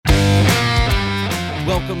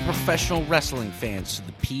Welcome, professional wrestling fans, to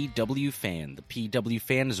the PW Fan. The PW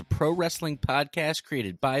Fan is a pro wrestling podcast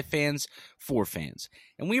created by fans for fans,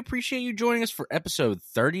 and we appreciate you joining us for episode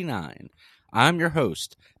 39. I'm your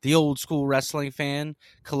host, the old school wrestling fan,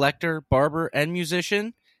 collector, barber, and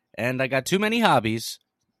musician, and I got too many hobbies.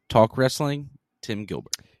 Talk wrestling, Tim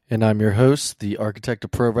Gilbert. And I'm your host, the architect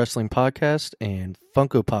of pro wrestling podcast and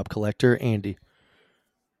Funko Pop collector, Andy.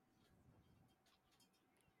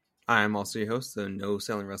 I'm also your host, the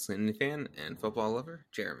no-selling wrestling indie fan and football lover,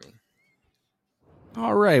 Jeremy.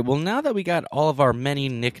 All right, well, now that we got all of our many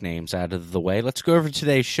nicknames out of the way, let's go over to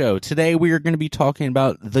today's show. Today, we are going to be talking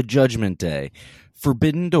about the Judgment Day,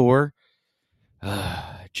 Forbidden Door,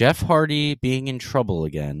 Jeff Hardy being in trouble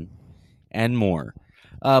again, and more.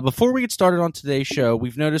 Before we get started on today's show,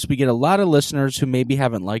 we've noticed we get a lot of listeners who maybe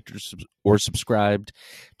haven't liked or subscribed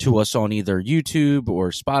to us on either YouTube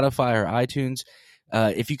or Spotify or iTunes.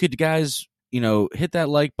 If you could, guys, hit that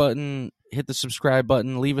like button, hit the subscribe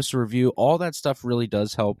button, leave us a review. All that stuff really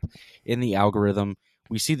does help in the algorithm.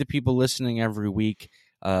 We see the people listening every week,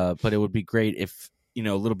 but it would be great if, a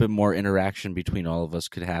little bit more interaction between all of us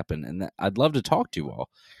could happen. And I'd love to talk to you all.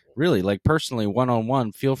 Really, like personally,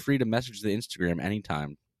 one-on-one, feel free to message the Instagram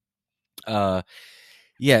anytime. Yeah,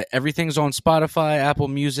 everything's on Spotify, Apple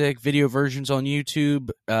Music, video versions on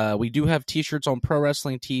YouTube. We do have t-shirts on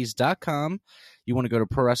ProWrestlingTees.com. You want to go to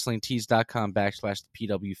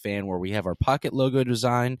ProWrestlingTees.com/PW Fan, where we have our pocket logo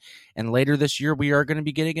design. And later this year, we are going to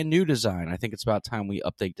be getting a new design. I think it's about time we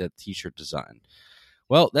update that t-shirt design.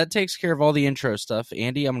 Well, that takes care of all the intro stuff.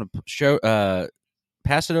 Andy, I'm going to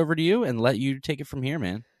pass it over to you and let you take it from here,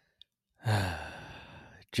 man.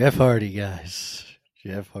 Jeff Hardy, guys.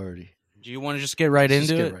 Jeff Hardy. Do you want to just get right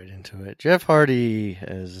into it? Get right into it. Jeff Hardy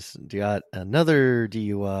has got another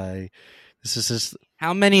DUI. This is his.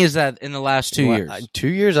 How many is that in the last 2 years? 2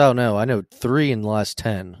 years, I don't know. I know 3 in the last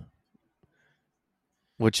 10,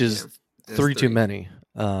 which is three too many.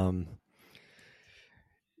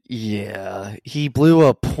 Yeah, he blew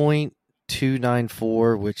a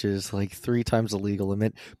 .294, which is like 3 times the legal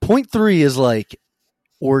limit. 0.3 is like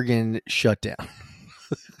organ shutdown.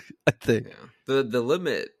 I think the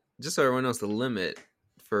limit, just so everyone knows, the limit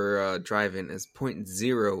for driving is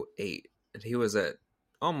 .08, and he was at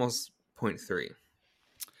almost .3.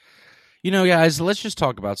 Guys, let's just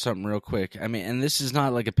talk about something real quick. I mean, and this is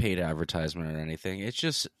not like a paid advertisement or anything. It's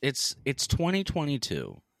just it's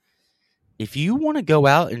 2022. If you want to go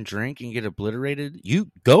out and drink and get obliterated,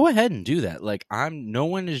 you go ahead and do that. Like, no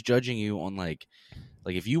one is judging you on like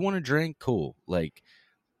if you want to drink, cool. Like,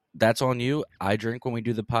 that's on you. I drink when we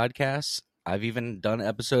do the podcast. I've even done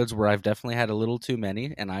episodes where I've definitely had a little too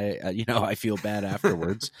many, and I feel bad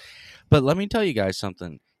afterwards. But let me tell you guys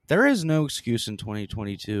something. There is no excuse in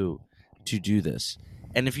 2022 to do this.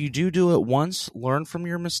 And if you do it once, learn from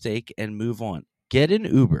your mistake and move on. Get an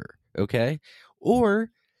Uber, okay?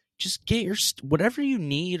 Or just get your whatever you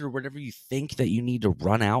need or whatever you think that you need to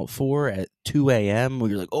run out for at 2 a.m.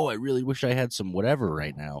 where you're like, oh, I really wish I had some whatever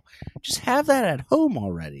right now. Just have that at home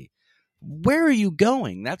already. Where are you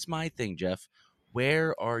going? That's my thing, Jeff.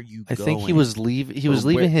 Where are you going? I think he was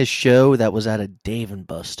leaving his show that was at a Dave &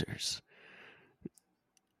 Buster's.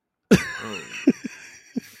 Oh.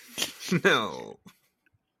 No.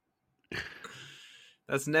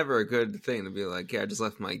 That's never a good thing to be like, yeah, I just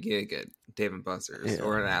left my gig at Dave & Buster's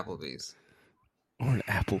or at Applebee's.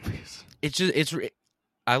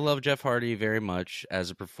 I love Jeff Hardy very much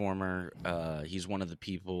as a performer. He's one of the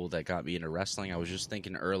people that got me into wrestling. I was just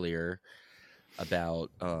thinking earlier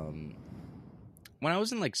about when I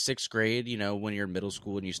was in like 6th grade, when you're in middle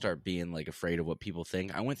school and you start being like afraid of what people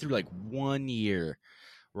think. I went through like 1 year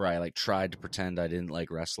where I like tried to pretend I didn't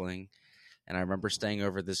like wrestling. And I remember staying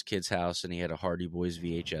over at this kid's house and he had a Hardy Boys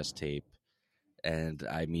VHS tape. And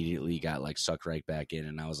I immediately got like sucked right back in.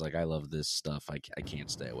 And I was like, I love this stuff. I can't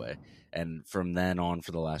stay away. And from then on,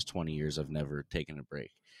 for the last 20 years, I've never taken a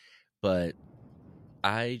break. But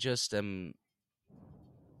I just am.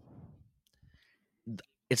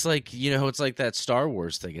 It's like, it's like that Star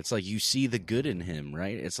Wars thing. It's like you see the good in him,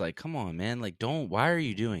 right? It's like, come on, man. Like, why are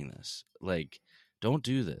you doing this? Like, don't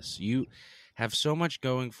do this. You have so much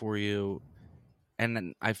going for you.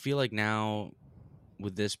 And I feel like now,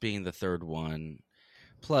 with this being the 3rd one,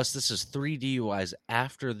 plus this is 3 DUIs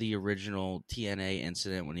after the original TNA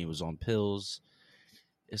incident when he was on pills.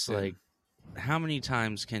 It's like, how many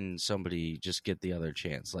times can somebody just get the other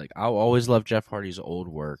chance? Like, I'll always love Jeff Hardy's old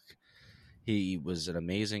work. He was an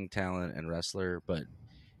amazing talent and wrestler, but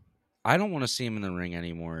I don't want to see him in the ring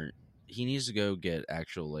anymore. He needs to go get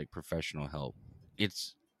actual like professional help.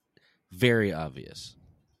 It's very obvious.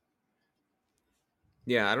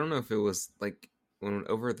 Yeah, I don't know if it was like when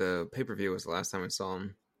over the pay-per-view was the last time I saw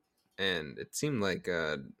him, and it seemed like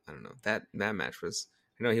I don't know, that match was,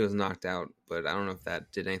 I know he was knocked out, but I don't know if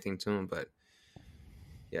that did anything to him. But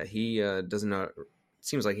yeah, he doesn't know.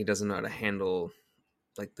 Seems like he doesn't know how to handle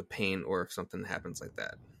like the pain or if something happens like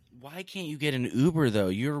that. Why can't you get an Uber though?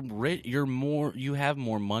 You have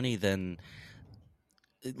more money than.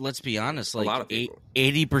 Let's be honest, A like lot of people.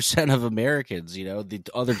 80% of Americans, the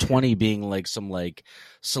other 20 being like some like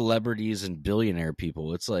celebrities and billionaire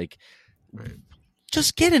people. It's like, Right.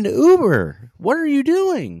 just get an Uber. What are you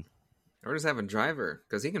doing? Or just have a driver,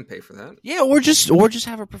 because he can pay for that. Yeah, or just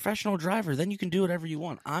have a professional driver. Then you can do whatever you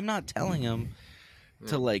want. I'm not telling him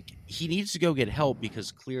to like. He needs to go get help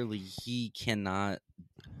because clearly he cannot.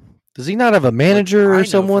 Does he not have a manager I know or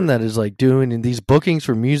someone for- that is like doing these bookings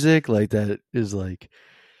for music like that is like?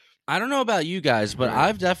 I don't know about you guys, but Right.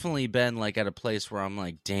 I've definitely been like at a place where I'm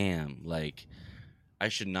like, damn, like I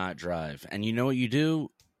should not drive. And you know what you do?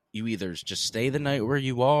 You either just stay the night where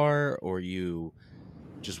you are, or you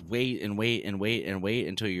just wait and wait and wait and wait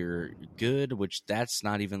until you're good, which that's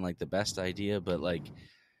not even like the best idea, but like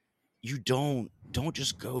you don't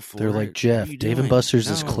just go for They're it. like, What Jeff, are you Dave doing? and Buster's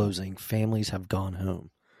is No. closing. Families have gone home.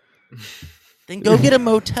 Then go get a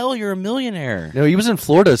motel. You're a millionaire. No, he was in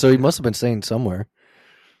Florida, so he must have been staying somewhere.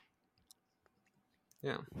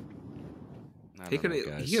 Yeah. I He don't could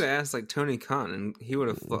know, guys. have asked like Tony Khan, and he would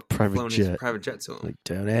have Private flown jet. his private jet to him. Like,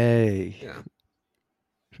 Tony. Yeah.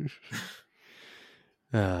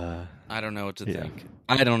 I don't know what to Yeah. think.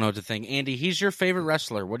 I don't know what to think. Andy, he's your favorite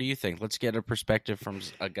wrestler. What do you think? Let's get a perspective from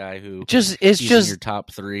a guy who It's he's in just your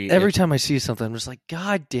top three. every time I see something, I'm just like,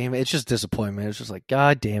 God damn it! It's just disappointment. It's just like,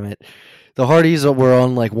 God damn it! The Hardys were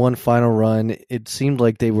on like one final run. It seemed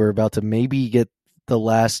like they were about to maybe get the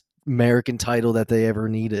last American title that they ever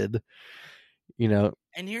needed. You know,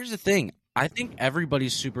 And here's the thing. I think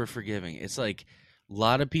everybody's super forgiving. It's like a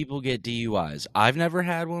lot of people get DUIs. I've never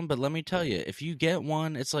had one, but let me tell you, if you get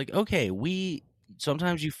one, it's like, okay,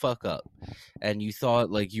 sometimes you fuck up and you thought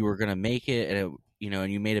like you were going to make it and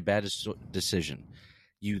and you made a bad decision.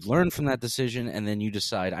 You learn from that decision and then you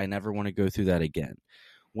decide I never want to go through that again.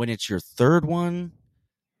 When it's your third one,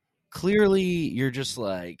 clearly you're just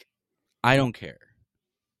like, I don't care.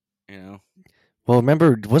 well,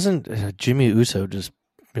 remember, wasn't Jimmy Uso just?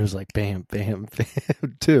 It was like bam, bam,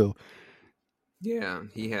 bam, too. Yeah,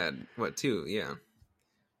 he had two? Yeah.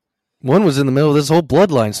 One was in the middle of this whole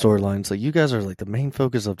bloodline storyline. It's like you guys are like the main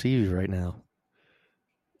focus of TV right now.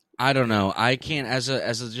 I don't know. I can't as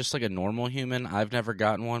a just like a normal human. I've never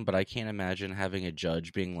gotten one, but I can't imagine having a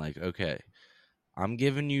judge being like, "Okay, I'm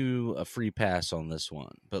giving you a free pass on this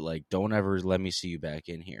one, but like, don't ever let me see you back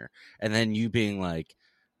in here." And then you being like,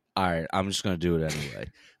 "All right, I'm just gonna do it anyway."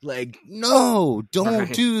 Like, no, don't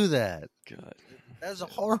Right. do that. God. That's a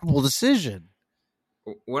horrible decision.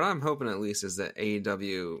 What I'm hoping at least is that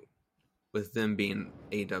AEW, with them being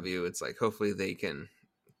AEW, it's like hopefully they can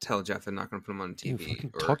tell Jeff they're not going to put him on Dude, TV.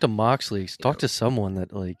 fucking or, talk to Moxley. Talk know. to someone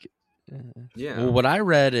that like. yeah. Well, what I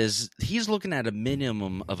read is he's looking at a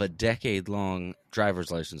minimum of a decade-long driver's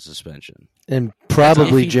license suspension. And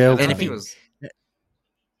probably If he- jail and time. if he-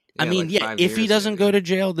 I mean, like yeah, 5 if he years doesn't maybe. go to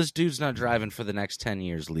jail, this dude's not driving for the next 10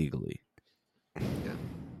 years legally. Yeah.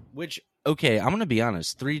 Which, okay, I'm going to be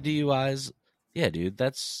honest. 3 DUIs, yeah, dude,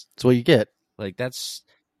 that's That's what you get. like, that's.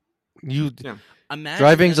 You Yeah. Imagine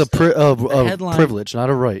driving's a, this, though. a headline- privilege, not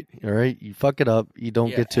a right. All right, you fuck it up, you don't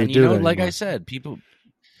Yeah, get to and do it. like I anymore. said, people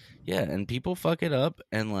fuck it up,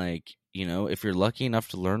 and like, if you're lucky enough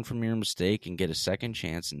to learn from your mistake and get a second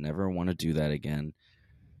chance and never want to do that again,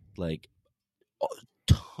 like,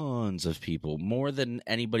 tons of people, more than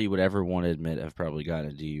anybody would ever want to admit, have probably gotten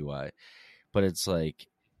a DUI. But it's like,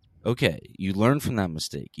 okay, you learn from that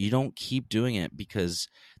mistake. You don't keep doing it because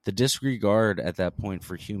the disregard at that point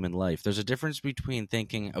for human life. There's a difference between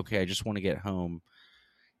thinking, okay, I just want to get home,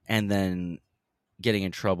 and then getting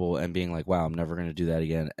in trouble and being like, wow, I'm never going to do that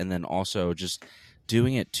again. And then also just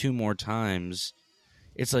doing it 2 more times.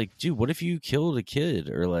 It's like, dude, what if you killed a kid?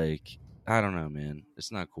 Or like, I don't know, man.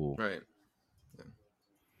 It's not cool. Right.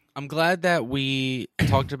 I'm glad that we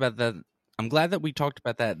talked about that. I'm glad that we talked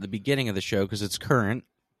about that at the beginning of the show because it's current.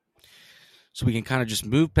 So we can kind of just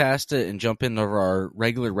move past it and jump into our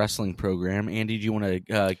regular wrestling program. Andy, do you want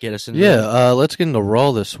to get us into that? Yeah, let's get into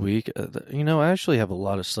Raw this week. I actually have a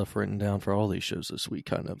lot of stuff written down for all these shows this week,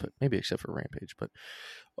 kind of, but maybe except for Rampage. But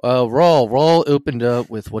Raw opened up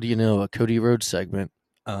with a Cody Rhodes segment.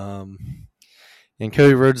 And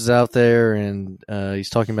Cody Rhodes is out there, and he's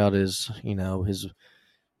talking about his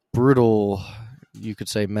brutal, you could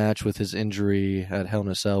say, match with his injury at Hell in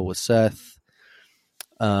a Cell with Seth.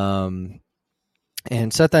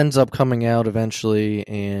 And Seth ends up coming out eventually,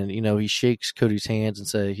 and he shakes Cody's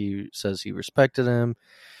hands and he says he respected him.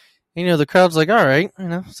 And, the crowd's like, all right,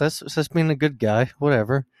 Seth's being a good guy,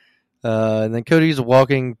 whatever. And then Cody's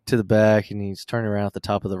walking to the back, and he's turning around at the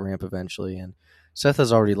top of the ramp eventually. And Seth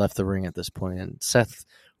has already left the ring at this point, and Seth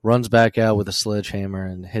runs back out with a sledgehammer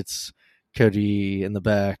and hits Cody in the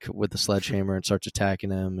back with the sledgehammer and starts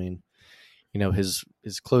attacking him. And his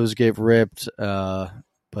clothes get ripped,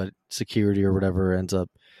 but security or whatever ends up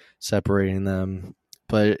separating them.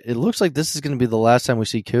 But it looks like this is going to be the last time we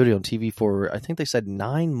see Cody on TV for, I think they said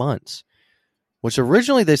 9 months, which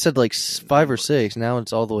originally they said like 5 or 6. Now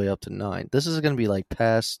it's all the way up to 9. This is going to be like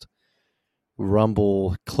past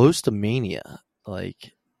Rumble, close to Mania.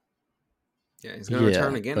 Like, yeah, he's going to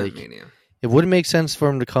return again at Mania. It wouldn't make sense for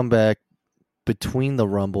him to come back between the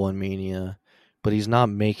Rumble and Mania, but he's not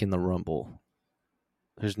making the Rumble.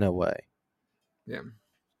 There's no way. Yeah.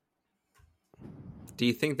 Do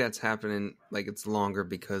you think that's happening, like it's longer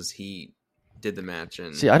because he did the match?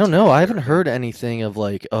 And see, I don't know. I haven't heard anything of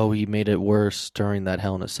like, oh, he made it worse during that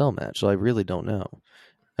Hell in a Cell match, so I really don't know.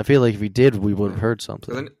 I feel like if he did, we would have heard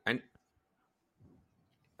something.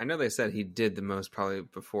 I know they said he did the most probably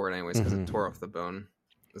before it anyways because it tore off the bone,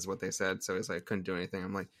 is what they said. So he's like, couldn't do anything.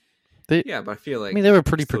 I'm like, yeah, but I feel like... I mean, they were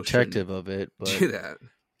pretty protective of it. But do that.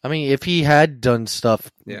 I mean, if he had done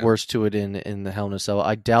stuff worse to it in the Hell in a Cell,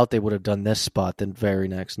 I doubt they would have done this spot the very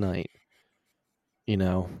next night. I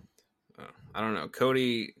don't know.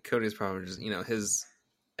 Cody's probably just, his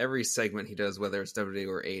every segment he does, whether it's WWE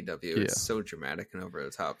or AEW, it's so dramatic and over the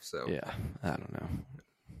top. So yeah, I don't know.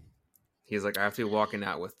 He's like, I have to be walking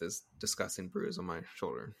out with this disgusting bruise on my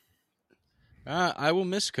shoulder. I will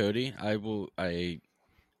miss Cody.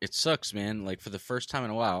 It sucks, man. Like, for the first time in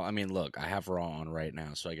a while. I mean, look, I have Raw on right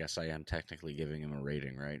now, so I guess I am technically giving him a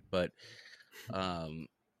rating, right? But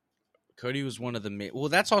Cody was one of the well,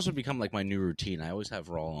 that's also become like my new routine. I always have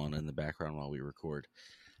Raw on in the background while we record.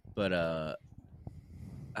 But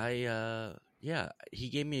he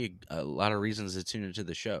gave me a lot of reasons to tune into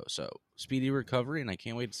the show. So speedy recovery, and I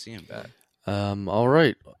can't wait to see him back. All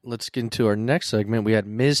right, let's get into our next segment. We had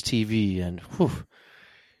Miz TV, and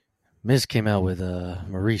Miz came out with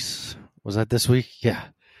Maurice. Was that this week? Yeah.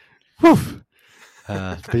 Whew.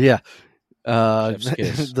 But yeah.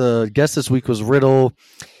 The guest this week was Riddle,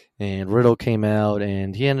 and Riddle came out,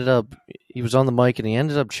 and he was on the mic, and he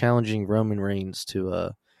ended up challenging Roman Reigns to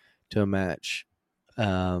a match.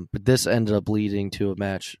 But this ended up leading to a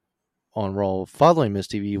match on Raw following Miz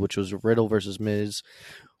TV, which was Riddle versus Miz.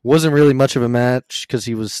 Wasn't really much of a match because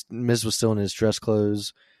Miz was still in his dress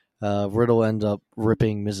clothes. Riddle ended up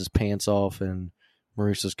ripping Miz's pants off, and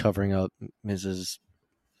Maurice was covering up Miz's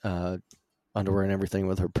underwear and everything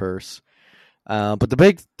with her purse. But the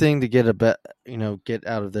big thing to get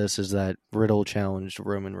out of this is that Riddle challenged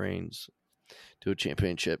Roman Reigns to a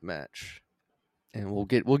championship match, and we'll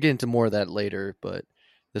get into more of that later. But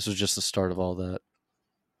this was just the start of all that.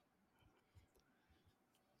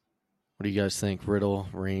 What do you guys think? Riddle,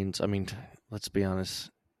 Reigns? I mean, let's be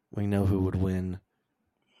honest. We know who would win.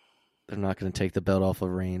 They're not going to take the belt off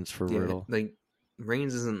of Reigns for Riddle. Like,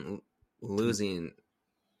 Reigns isn't losing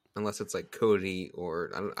unless it's like Cody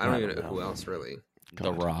or I don't even know who else really.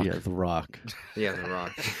 The Rock. Yeah, The Rock. Yeah, The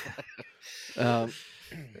Rock.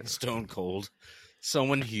 Stone Cold.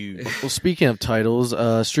 Someone huge. Well, speaking of titles,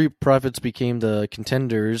 Street Profits became the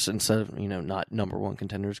contenders instead of, not number one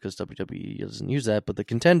contenders because WWE doesn't use that, but the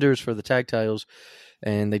contenders for the tag titles.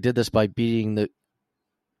 And they did this by beating the...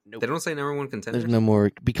 Nope. They don't say number one contenders? There's no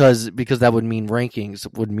more... Because that would mean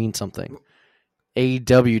rankings would mean something.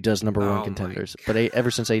 AEW does number one contenders. But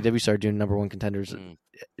ever since AEW started doing number one contenders,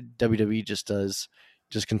 WWE just does...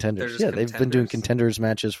 Just contenders. They've been doing contenders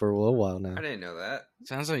matches for a little while now. I didn't know that.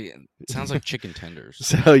 Sounds like chicken tenders.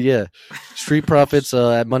 So yeah, Street Profits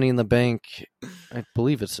at Money in the Bank, I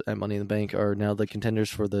believe it's at Money in the Bank, are now the contenders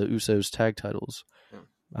for the Usos tag titles.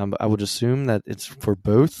 Yeah. I would assume that it's for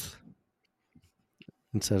both.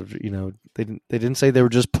 Instead of they didn't say they were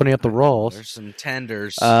just putting up the Raws. There's some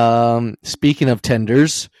tenders. Speaking of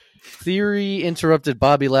tenders. Theory interrupted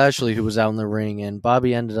Bobby Lashley, who was out in the ring, and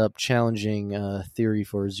Bobby ended up challenging Theory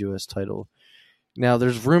for his U.S. title. Now,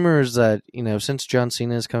 there's rumors that, since John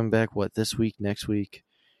Cena is coming back, this week, next week,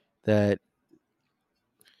 that...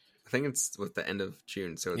 I think it's with the end of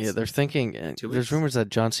June, so it's... Yeah, they're thinking... There's rumors that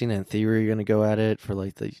John Cena and Theory are going to go at it for,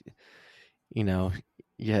 the... you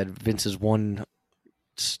had Vince's one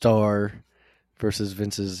star versus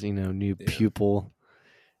Vince's, new pupil.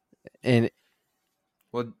 And...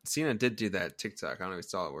 Well, Cena did do that TikTok. I don't know if you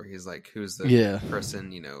saw it, where he's like, "Who's the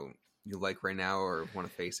person you like right now or want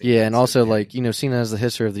to face? Yeah, and against also it? like Cena has the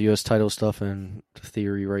history of the U.S. title stuff, and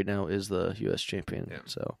Theory right now is the U.S. champion. Yeah.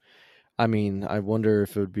 So, I mean, I wonder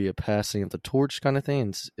if it would be a passing of the torch kind of thing,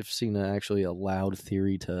 and if Cena actually allowed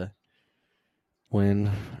Theory to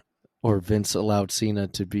win, or Vince allowed Cena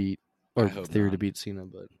to beat, or I hope Theory not. to beat Cena.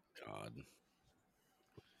 But God.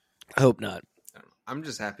 I hope not. I don't know. I'm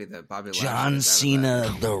just happy that Bobby Lashley John is out of Cena,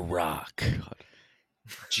 that. The Rock.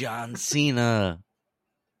 John Cena,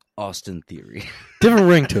 Austin Theory. Different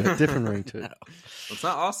ring to it. Different ring to it. Well, it's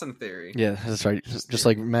not Austin Theory. Yeah, that's right. Just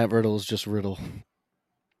like Matt Riddle is just Riddle.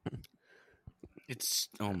 It's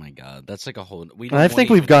oh my god, that's like a whole. And I think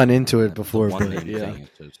we've gotten into it before, The one but name yeah. thing is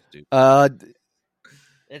so stupid.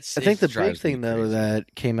 I think the big drives me thing though crazy.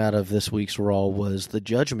 that came out of this week's Raw was the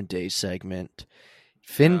Judgment Day segment.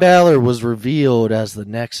 Finn Balor was revealed as the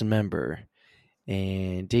next member,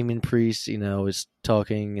 and Damian Priest, is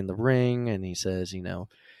talking in the ring, and he says,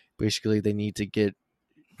 basically they need to get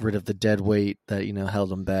rid of the dead weight that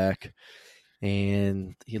held him back.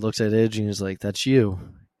 And he looks at Edge and he's like, "That's you."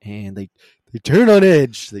 And they turn on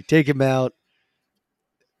Edge. They take him out.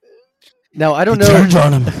 Now I don't know. Turns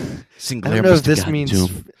on him. I Sinclair don't know if must have this gotten means. to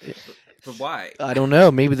him. But why? I don't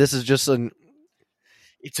know. Maybe this is just a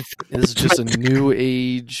It's a new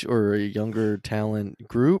age or a younger talent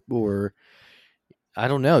group, or I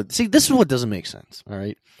don't know. See, this is what doesn't make sense. All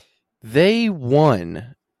right, they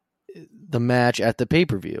won the match at the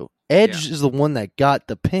pay-per-view. Edge is the one that got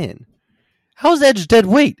the pin. How's Edge dead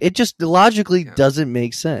weight? It just logically doesn't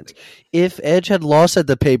make sense. If Edge had lost at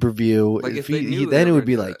the pay-per-view, Like, if if they he, knew then they it were would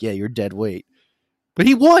be gonna do like, yeah, you're dead weight. But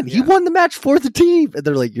he won. He Yeah. won the match for the team. And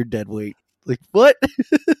they're like, you're dead weight. Like, what?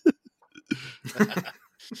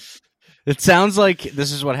 It sounds like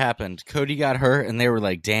this is what happened. Cody got hurt, and they were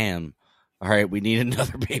like, "Damn, all right, we need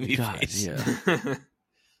another baby God, face." yeah.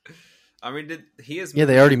 I mean, he is. Yeah,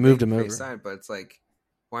 they already moved him over. Side, but it's like,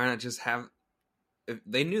 why not just have? If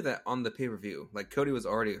they knew that on the pay-per-view, like Cody was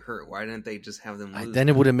already hurt. Why didn't they just have them lose? Then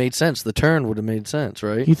it would have made sense. The turn would have made sense,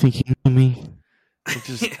 right? You think you know me? It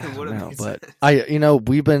just, Yeah, I it don't would've know, made but sense.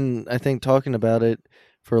 we've been, I think, talking about it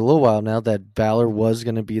for a little while now that Balor was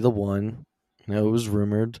going to be the one. It was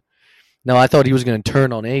rumored. No, I thought he was going to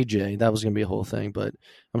turn on AJ. That was going to be a whole thing, but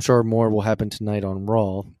I'm sure more will happen tonight on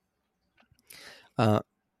Raw. Yeah.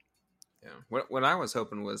 What I was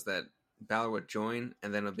hoping was that Balor would join,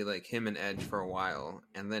 and then it'll be like him and Edge for a while,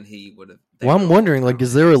 and then he would have. Well, I'm wondering, like,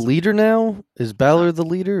 is there a leader now? Is Balor the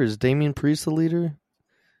leader? Is Damian Priest the leader?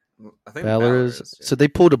 I think Balor is. yeah. So they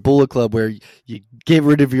pulled a Bullet Club where you get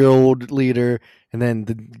rid of your old leader, and then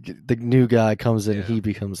the new guy comes in, and Yeah. he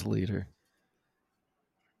becomes the leader.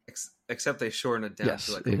 Except they shorten it down Yes,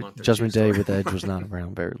 to like a month or Judgment two Day story. with Edge was not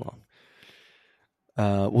around very long.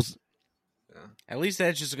 At least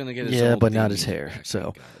Edge is going to get his Yeah, old but not baby his hair, back,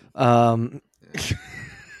 so. thank God. Yeah.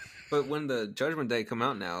 But when the Judgment Day come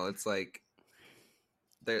out now, it's like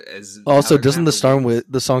there is. Also, Balor doesn't gonna the have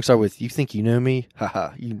wings. song start with "You think you know me"?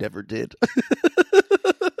 Haha, you never did.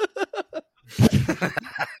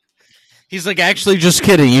 He's like, actually, just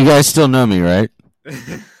kidding. You guys still know me, right?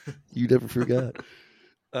 You never forgot.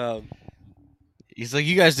 He's like,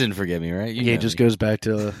 you guys didn't forget me, right? You Yeah, know it just me." goes back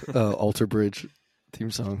to Alter Bridge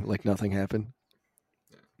theme song, like nothing happened.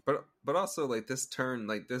 But also like this turn,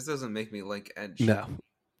 like this doesn't make me like Edge. No,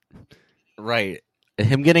 Right.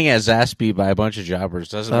 Him getting his ass beat by a bunch of jobbers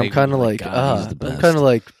doesn't I'm make kind me of like, God, he's the I'm best. kind of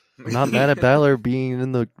like not mad at Balor being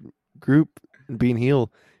in the group and being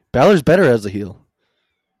heel. Balor's better as a heel.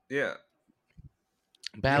 Yeah.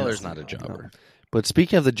 Balor's Yeah, not a jobber. But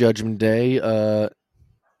speaking of the Judgment Day,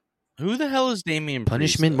 Who the hell is Damian Priest,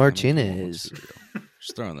 Punishment though? I mean, come on, Martinez. let's be real.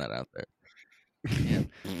 Just throwing that out there.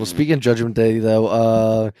 Well, speaking of Judgment Day,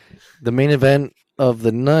 though, the main event of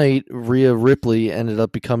the night, Rhea Ripley ended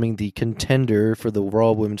up becoming the contender for the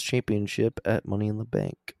Raw Women's Championship at Money in the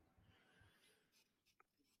Bank.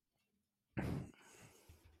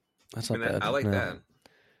 That's not bad. I like no. that.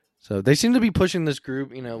 So they seem to be pushing this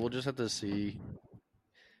group. We'll just have to see.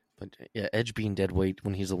 But yeah, Edge being dead weight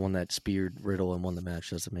when he's the one that speared Riddle and won the match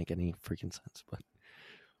doesn't make any freaking sense. But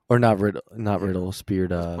not Riddle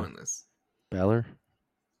speared It's pointless. Balor.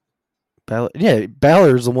 Yeah,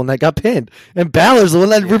 Balor's the one that got pinned, and Balor's the one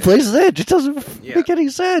that Yeah. replaces Edge. It doesn't Yeah. make any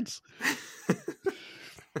sense.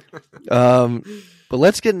 But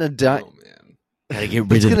let's get into Oh man. Gotta get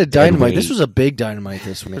rid let's of get into the Dynamite. dead This weight. was a big Dynamite.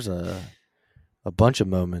 This one. There's a bunch of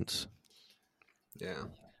moments. Yeah.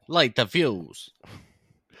 Light the fuse.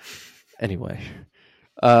 Anyway,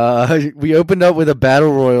 we opened up with a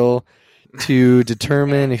battle royal to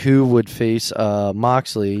determine who would face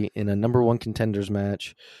Moxley in a number one contenders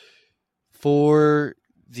match for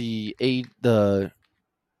the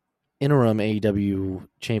interim AEW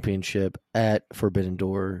championship at Forbidden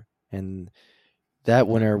Door, and that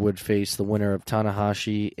winner would face the winner of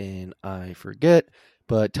Tanahashi and I forget,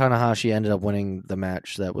 but Tanahashi ended up winning the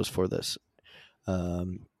match that was for this.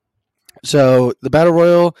 So the Battle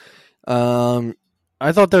Royal,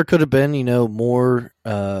 I thought there could have been, more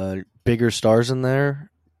bigger stars in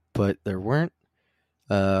there, but there weren't.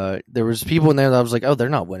 There was people in there that I was like, oh, they're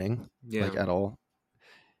not winning, like at all.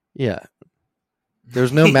 Yeah. There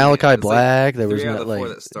was no Malachi Black. There was no four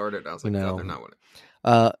that started. I was like, no, they're not winning.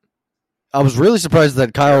 I was really surprised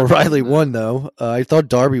that Kyle O'Reilly won, though. I thought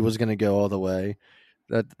Darby was going to go all the way.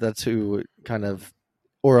 That's who kind of,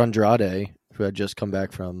 or Andrade, who had just come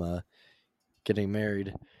back from getting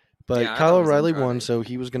married. But Kyle O'Reilly won, so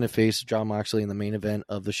he was going to face Jon Moxley in the main event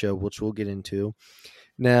of the show, which we'll get into.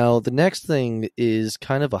 Now, the next thing is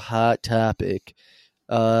kind of a hot topic.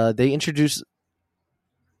 They introduced...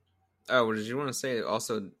 Oh, did you want to say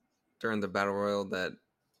also during the Battle Royal that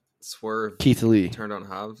Swerve Keith Lee turned on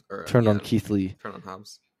Hobbs? On Keith Lee. Turned on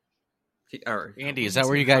Hobbs. Andy, is that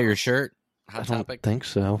where you got your shirt? Hot I topic? don't think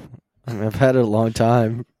so. I mean, I've had it a long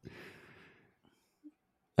time.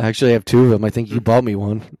 I actually have two of them. I think you bought me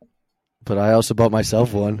one. But I also bought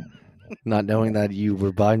myself one, not knowing that you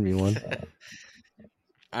were buying me one.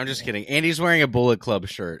 I'm just kidding. Andy's wearing a Bullet Club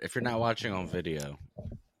shirt, if you're not watching on video.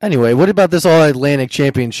 Anyway, what about this All-Atlantic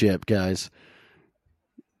Championship, guys?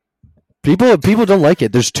 People don't like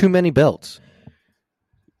it. There's too many belts.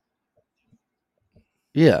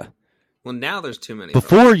 Yeah. Well, now there's too many.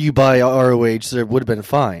 Before you buy ROH, there would have been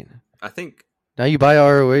fine. I think. Now you buy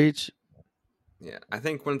ROH? Yeah, I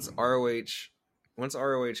think once ROH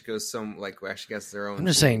goes actually gets their own. I'm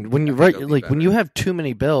just saying, when you have too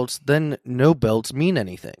many belts, then no belts mean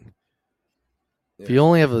anything. Yeah. If you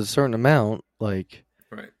only have a certain amount, right.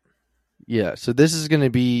 Yeah, so this is going to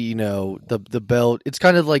be, the belt. It's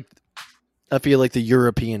kind of like, I feel like the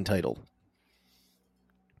European title.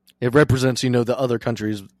 It represents, the other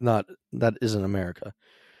countries that isn't America.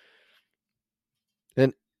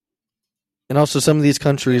 And also some of these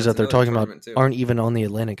countries that they're talking about aren't even on the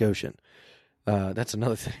Atlantic Ocean. That's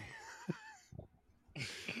another thing.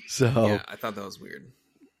 So yeah, I thought that was weird.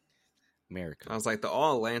 America. I was like the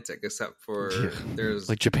All Atlantic, except for there's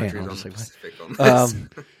like Japan on the Pacific on this.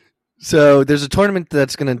 So there's a tournament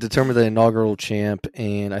that's going to determine the inaugural champ,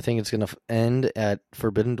 and I think it's going to end at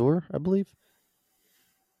Forbidden Door, I believe.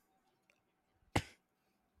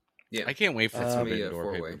 Yeah, I can't wait for Forbidden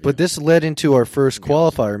Door. But this led into our first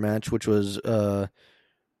qualifier match, which was there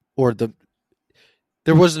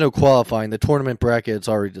was no qualifying. The tournament bracket's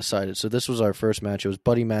already decided. So this was our first match. It was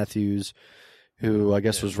Buddy Matthews, who I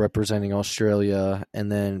guess was representing Australia,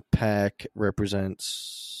 and then Pac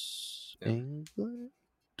represents England?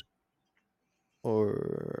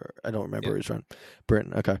 Or I don't remember who's from.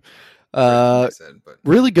 Britain. Okay.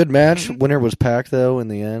 Really good match. Winner was Pac, though, in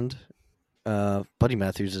the end. Buddy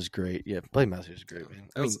Matthews is great. Yeah, Buddy Matthews is great, man.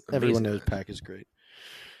 Everyone knows Pac is great.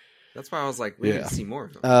 That's why I was like, we need to see more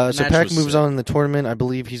of him. So Pac moves on in the tournament. I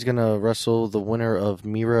believe he's going to wrestle the winner of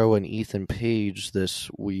Miro and Ethan Page this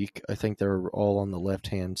week. I think they're all on the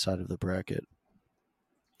left-hand side of the bracket.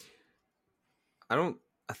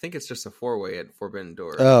 I think it's just a 4-way at Forbidden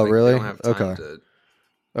Door. Oh, really? They don't have time to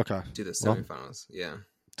do the semifinals. Yeah.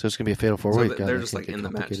 So it's going to be a fatal 4-way. So they're just in the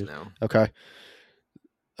match now. Okay.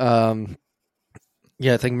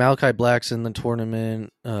 Yeah, I think Malachi Black's in the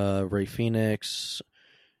tournament. Ray Phoenix.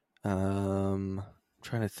 Trying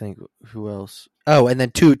to think who else. Oh, and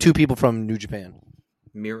then two people from New Japan.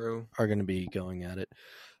 Miro are going to be going at it.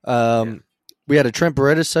 We had a Trent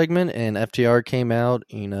Beretta segment, and FTR came out.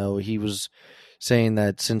 He was saying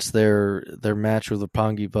that since their match with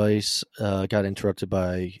Roppongi Vice got interrupted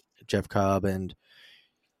by Jeff Cobb and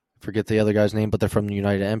forget the other guy's name, but they're from the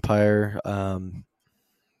United Empire,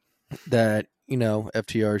 that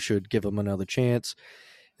FTR should give them another chance.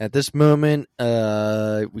 At this moment,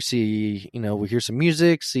 we see, we hear some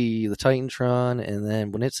music, see the Titantron, and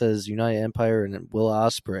then when it says United Empire and Will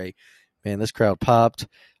Ospreay, man, this crowd popped.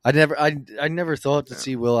 I never thought to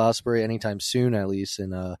see Will Ospreay anytime soon, at least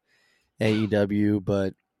in AEW,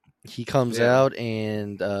 but he comes out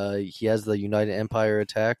and he has the United Empire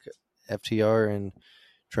attack FTR and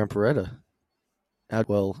Trent Beretta.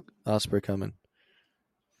 Will Ospreay coming.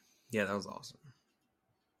 Yeah, that was awesome.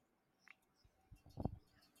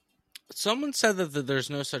 Someone said that there's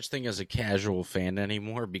no such thing as a casual fan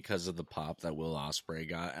anymore because of the pop that Will Ospreay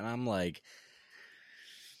got. And I'm like,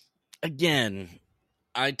 again,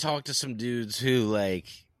 I talked to some dudes who,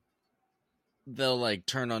 they'll,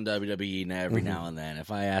 turn on WWE every now and then.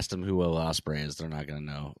 If I asked them who Will Ospreay is, they're not going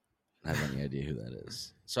to have any idea who that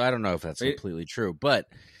is. So I don't know if that's completely true. But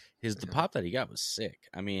The pop that he got was sick.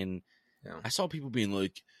 I mean, I saw people being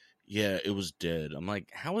like, "Yeah, it was dead." I'm like,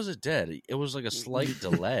 "How was it dead? It was like a slight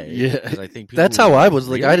delay." Yeah, because I think that's how I was.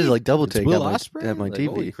 Like, I did like double take Will at Ospreay? my Like, TV.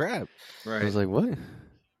 holy crap! Right. I was like, "What?"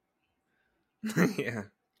 Yeah.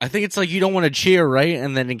 I think it's like you don't want to cheer, right?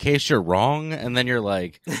 And then in case you're wrong, and then you're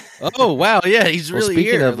like, "Oh wow, yeah, he's Well, really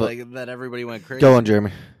speaking here." of, Like that, everybody went crazy. Go on,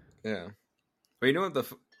 Jeremy. Yeah. But you know what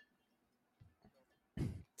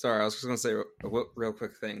sorry, I was just gonna say a real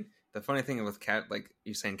quick thing. The funny thing with like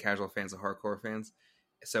you saying casual fans and hardcore fans.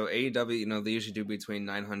 So AEW, you know, they usually do between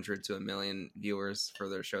 900 to 1 million viewers for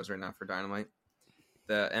their shows right now for Dynamite.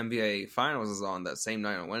 The NBA Finals is on that same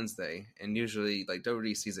night on Wednesday, and usually like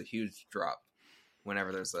WWE sees a huge drop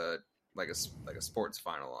whenever there's a sports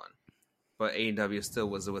final on. But AEW still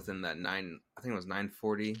was within that I think it was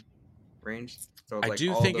 940 range. So it's I like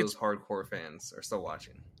do all think those hardcore fans are still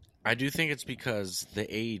watching. I do think it's because the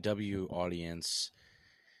AEW audience.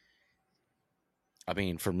 I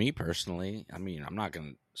mean, for me personally, I mean, I'm not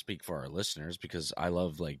going to speak for our listeners because I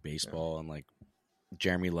love like baseball and like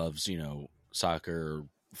Jeremy loves, you know, soccer,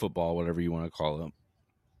 football, whatever you want to call it.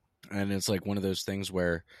 And it's like one of those things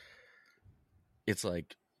where it's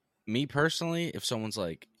like me personally, if someone's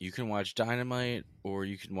like, you can watch Dynamite or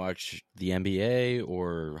you can watch the NBA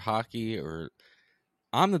or hockey, or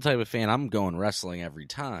I'm the type of fan, I'm going wrestling every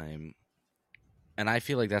time. And I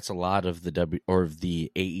feel like that's a lot of the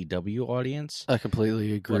the AEW audience. I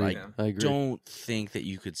completely agree. But I agree. Don't think that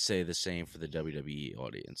you could say the same for the WWE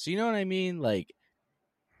audience. You know what I mean? Like,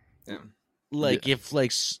 if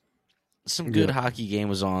like some good hockey game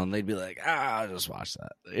was on, they'd be like, I'll just watch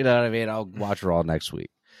that. You know what I mean? I'll watch Raw next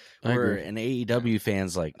week. Where an AEW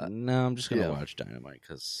fan's like, no, I'm just gonna watch Dynamite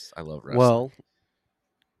because I love wrestling. Well,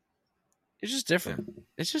 it's just different.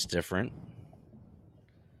 It's just different.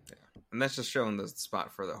 And that's just showing the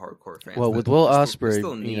spot for the hardcore fans. Well, with Will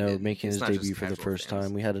Ospreay, making his debut for the first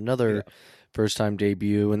time, we had another first-time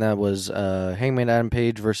debut, and that was Hangman Adam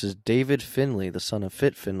Page versus David Finlay, the son of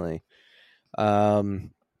Fit Finlay.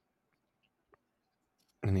 And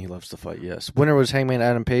he loves to fight, yes. Winner was Hangman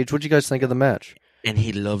Adam Page. What'd you guys think of the match? And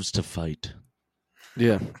he loves to fight.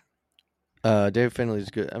 Yeah. David Finlay's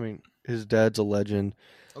good. I mean, his dad's a legend.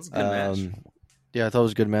 That was a good match. Yeah, I thought it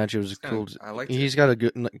was a good match. It was cool. I liked it. He's got a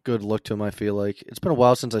good look to him, I feel like. It's been a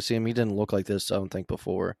while since I see him. He didn't look like this, I don't think,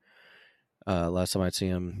 before. Last time I'd see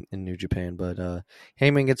him in New Japan. But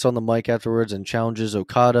Heyman gets on the mic afterwards and challenges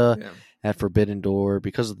Okada at Forbidden Door.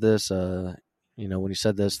 Because of this, when he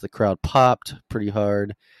said this, the crowd popped pretty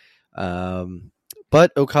hard.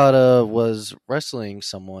 But Okada was wrestling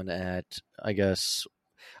someone at, I guess,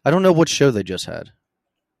 I don't know what show they just had.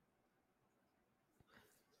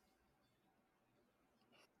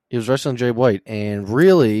 He was wrestling Jay White, and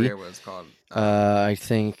really, what it's called. I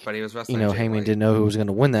think, but he was wrestling Heyman didn't know who was going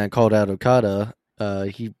to win that and called out Okada.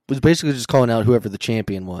 He was basically just calling out whoever the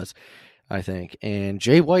champion was, I think. And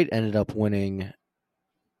Jay White ended up winning.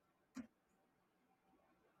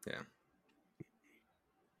 Yeah.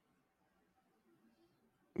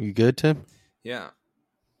 You good, Tim? Yeah.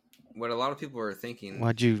 What a lot of people were thinking.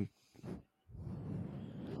 Why'd you...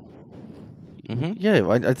 Mm-hmm. Yeah,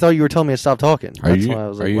 I thought you were telling me to stop talking. That's why I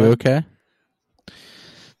was like, are you what? okay?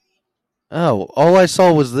 Oh, all I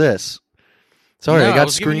saw was this. Sorry, No, I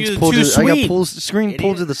got screens pulled. Screen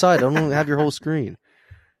pulled to the side. I don't have your whole screen.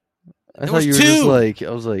 I thought you were just like.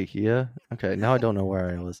 I was like, yeah, okay. Now I don't know where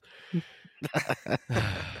I was.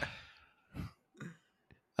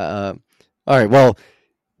 All right. Well,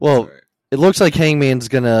 Sorry. it looks like Hangman's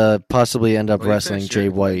gonna possibly end up Well, you wrestling finish Jay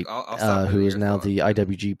your- White, I'll stop who with is your now thought. the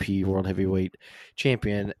IWGP World Heavyweight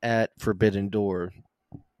Champion at Forbidden Door.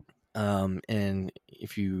 And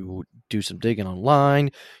if you do some digging online,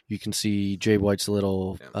 you can see Jay White's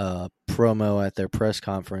little promo at their press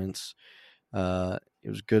conference. It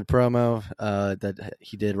was a good promo that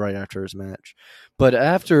he did right after his match. But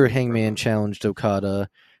after Hangman challenged Okada,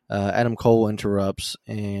 Adam Cole interrupts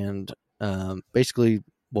and basically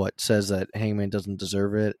says that Hangman doesn't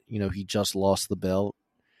deserve it. He just lost the belt.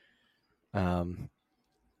 And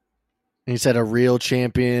he said a real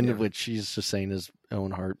champion, which he's just saying his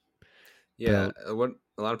own heart. Yeah, what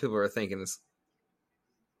a lot of people are thinking is,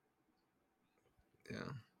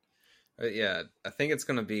 I think it's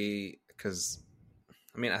gonna be because,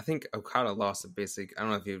 I think Okada lost a basic. I don't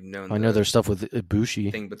know if you've known. I know there's stuff with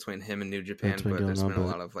Ibushi thing between him and New Japan, that's been but going there's on, been a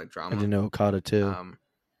but lot of drama. I didn't know Okada too.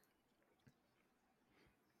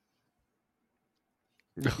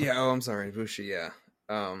 Yeah. Oh, I'm sorry, Ibushi. Yeah.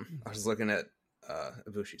 I was looking at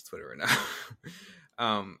Ibushi's Twitter right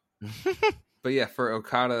now. But yeah, for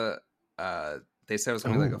Okada, They said it was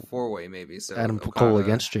going to be like a 4-way maybe. So Adam Okada, Cole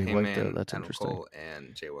against Jay White, Hangman, though. That's Adam interesting. Cole,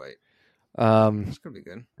 and Jay White. It's going to be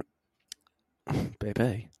good.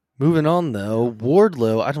 Baby. Moving on, though,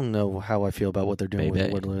 Wardlow. I don't know how I feel about what they're doing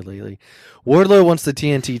Baby. with Wardlow lately. Wardlow wants the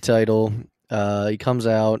TNT title. He comes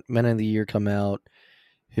out. Men of the Year come out.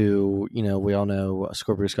 Who, we all know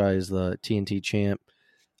Scorpio Sky is the TNT champ.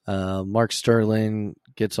 Mark Sterling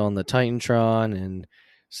gets on the Titantron and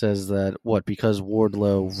says that, because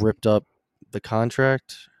Wardlow ripped up the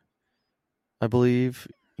contract, I believe,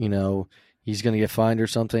 he's going to get fined or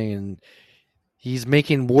something, and he's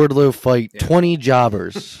making Wardlow fight 20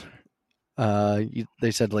 jobbers.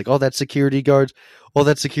 They said, that's security guards.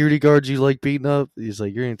 That's security guards you like beating up. He's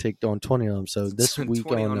like, you're going to take on 20 of them. So this week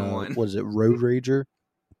on what is it, Road Rager?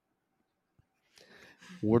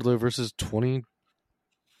 Wardlow versus 20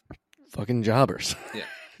 fucking jobbers. Yeah.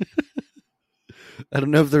 I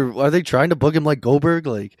don't know if are they trying to book him like Goldberg?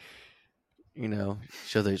 Show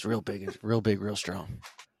that he's real big, real strong.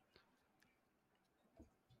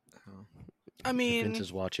 I mean, Vince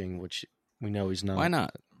is watching, which we know he's not. Why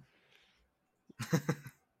not?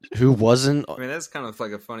 Who wasn't? I mean, that's kind of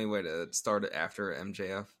like a funny way to start it after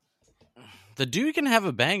MJF. The dude can have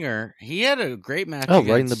a banger. He had a great match. Oh,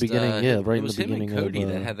 right in the beginning, right in the beginning. It was him and Cody of,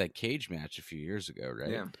 that had that cage match a few years ago,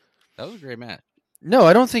 right? Yeah, that was a great match. No,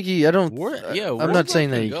 I don't think he. I don't. I'm not Wardlow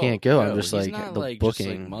saying that can he go. can't go. No, I'm just he's like not the like booking,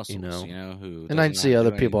 just like muscles, who and I does see not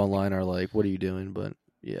other do people anything. online are like, "What are you doing?" But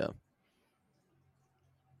yeah.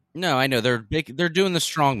 No, I know they're big. They're doing the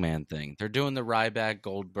strongman thing. They're doing the Ryback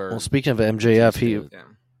Goldberg. Well, speaking of MJF,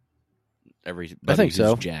 everybody I think who's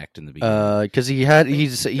so. Jacked in the beginning, because he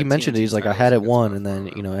mentioned it. He's like, I had it won, and then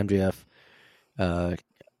MJF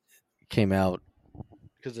came out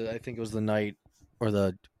because I think it was the night or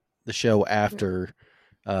the show after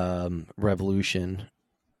Revolution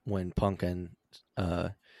when Punk and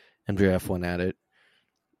MJF went at it,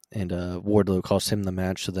 and Wardlow cost him the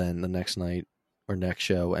match. So then the next night or next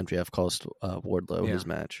show, MJF cost Wardlow his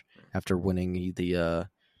match after winning the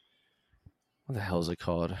what the hell is it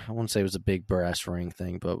called? I won't say it was a big brass ring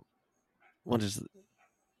thing, but what is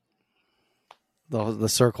the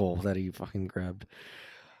circle that he fucking grabbed?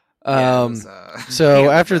 So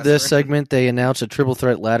after this segment, they announced a triple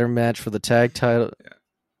threat ladder match for the tag title. Yeah.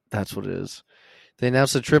 That's what it is. They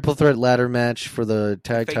announced a triple threat ladder match for the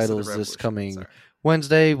tag titles this coming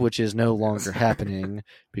Wednesday, which is no longer happening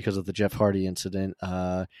because of the Jeff Hardy incident.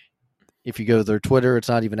 If you go to their Twitter, it's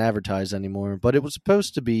not even advertised anymore. But it was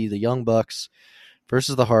supposed to be the Young Bucks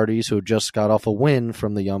versus the Hardys, who just got off a win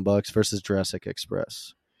from the Young Bucks versus Jurassic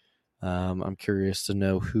Express. I'm curious to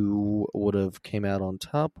know who would have came out on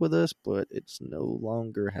top with this, but it's no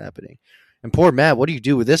longer happening. And poor Matt, what do you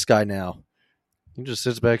do with this guy now? He just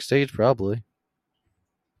sits backstage, probably.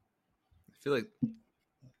 I feel like,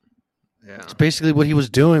 it's basically what he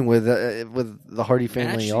was doing with the Hardy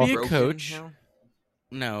family. Matt should be a coach.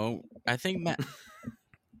 No, I think Matt.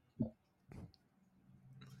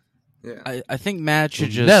 Yeah, I think Matt should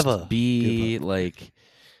just be like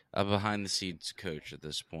a behind the scenes coach at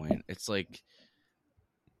this point. It's like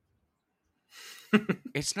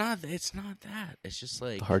it's not that. It's just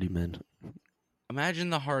like the Hardy men. Imagine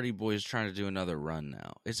the Hardy Boys trying to do another run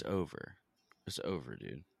now. It's over. It's over,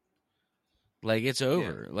 dude. Like it's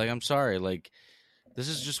over. Yeah. Like I'm sorry. Like this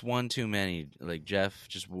is just one too many. Like Jeff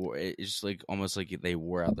just wore. It's just like almost like they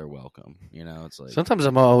wore out their welcome. It's like sometimes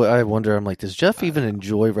I wonder. I'm like, does Jeff even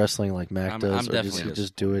enjoy wrestling like Mac does, or does he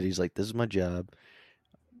just do it? He's like, this is my job.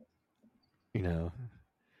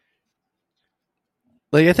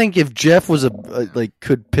 Like I think if Jeff was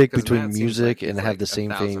could pick between music and have the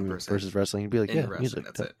same thing versus wrestling, he'd be like, yeah, music.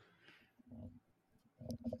 That's it.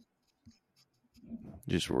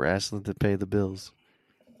 Just wrestling to pay the bills.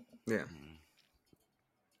 Yeah.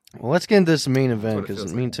 Well, let's get into this main event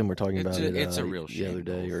because me and Tim were talking about it it's a real the other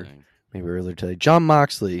day or thing. maybe earlier today. Jon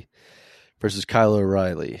Moxley versus Kyle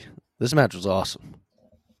O'Reilly. This match was awesome.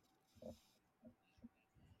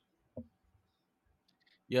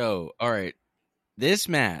 Yo, all right. This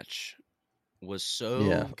match was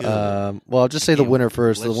so good. Well, I'll just say the winner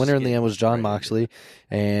first. The winner in the get end was Jon right Moxley,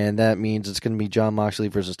 and that means it's going to be Jon Moxley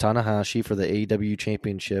versus Tanahashi for the AEW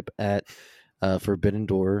Championship at Forbidden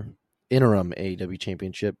Door, interim AEW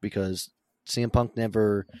Championship, because CM Punk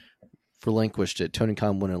never relinquished it. Tony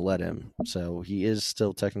Khan wouldn't let him, so he is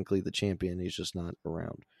still technically the champion. He's just not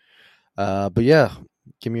around. But yeah,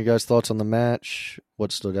 give me your guys' thoughts on the match.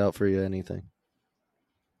 What stood out for you? Anything?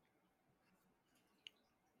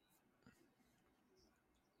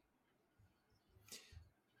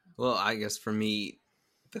 Well, I guess for me,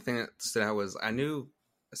 the thing that stood out was I knew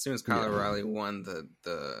as soon as Kyle O'Reilly won the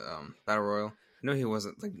Battle Royal, know he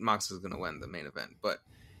wasn't like Mox was going to win the main event, but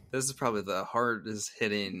this is probably the hardest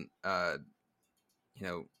hitting.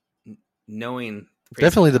 Knowing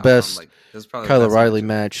Definitely the best this is probably Kyle the best O'Reilly I've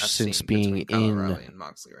match since seen being between Kyle in O'Reilly and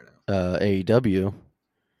Moxley right now. AEW.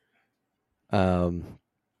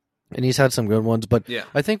 And he's had some good ones, but Yeah,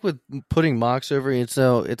 I think with putting Mox over, it's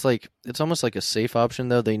almost like a safe option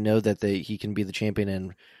though. They know that he can be the champion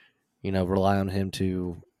and rely on him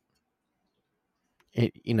to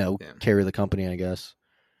carry the company, I guess.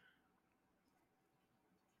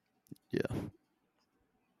 Yeah.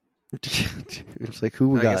 It's like who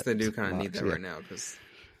we got. I guess they do kind of need that right now because.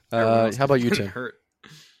 How about you, Tim? Hurt.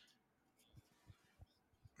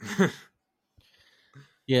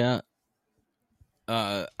 Yeah.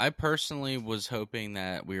 I personally was hoping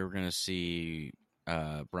that we were going to see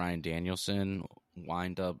Bryan Danielson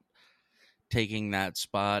wind up taking that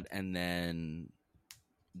spot, and then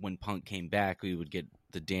when Punk came back, we would get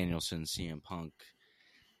the Danielson CM Punk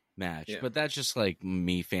match. Yeah. But that's just like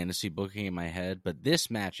me fantasy booking in my head. But this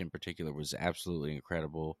match in particular was absolutely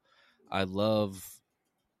incredible. I love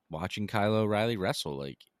watching Kyle O'Reilly wrestle.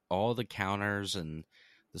 Like all the counters and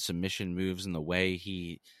the submission moves and the way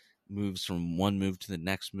he moves from one move to the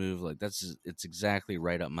next move, like it's exactly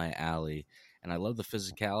right up my alley. And I love the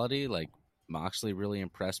physicality. Like Moxley really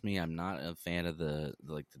impressed me. I'm not a fan of the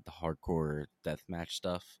hardcore deathmatch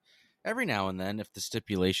stuff. Every now and then, if the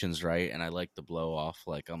stipulation's right and I like the blow off,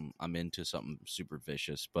 like I'm into something super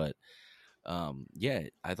vicious. But yeah,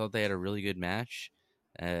 I thought they had a really good match,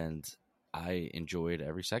 and I enjoyed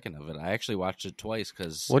every second of it. I actually watched it twice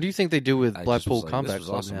because. What do you think they do with Blackpool like, Combat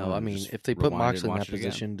Club awesome. now? I mean, if they put Moxley in that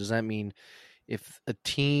position, does that mean if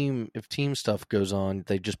team stuff goes on,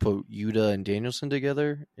 they just put Yuta and Danielson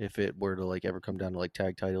together? If it were to like ever come down to like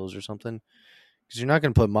tag titles or something, because you're not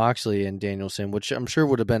going to put Moxley and Danielson, which I'm sure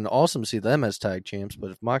would have been awesome to see them as tag champs.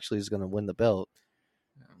 But if Moxley is going to win the belt,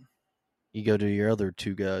 you go to your other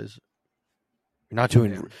two guys. You're not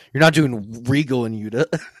doing Regal and Yuta,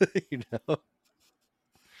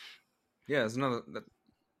 Yeah, it's another.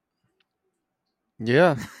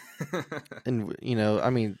 Yeah, and I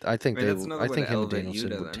mean, I think him and Danielson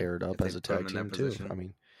Yuta, would tear it up if as they a put him tag in that team too. position. I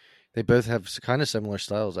mean, they both have kind of similar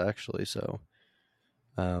styles actually. So,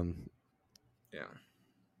 Yeah.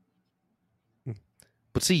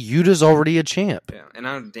 But see, Yuta's already a champ. Yeah, and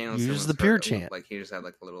now Danielson Yuta's was the pure hurt, champ. like he just had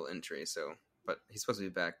like a little injury, but he's supposed to be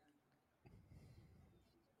back.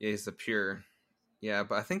 Yeah, he's the pure. Yeah,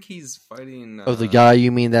 but I think he's fighting. The guy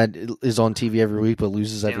you mean that is on TV every week but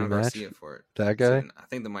loses Daniel every match? Garcia for it. That guy? So I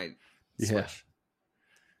think they might Yeah. switch.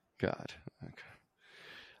 God. Okay.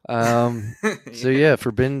 So yeah,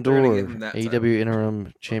 Forbidden Door, AEW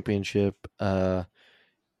Interim Championship,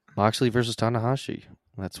 Moxley versus Tanahashi.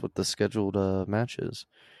 That's what the scheduled match is.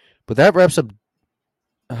 But that wraps up.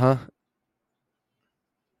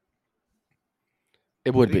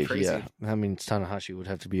 It would be, crazy. yeah. I mean, Tanahashi would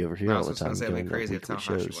have to be over here all the time doing the crazy weekly if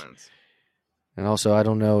shows. Tanahashi wins. And also, I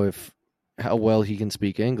don't know how well he can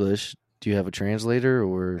speak English. Do you have a translator,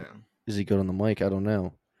 or is he good on the mic? I don't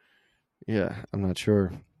know. Yeah, I'm not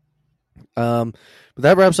sure. But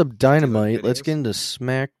that wraps up Dynamite. Let's get into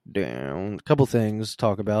SmackDown. A couple things to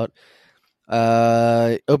talk about.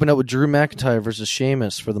 Open up with Drew McIntyre versus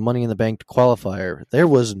Sheamus for the Money in the Bank qualifier. There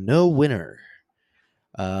was no winner.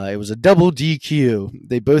 It was a double DQ.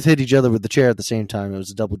 They both hit each other with the chair at the same time. It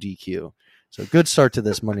was a double DQ. So good start to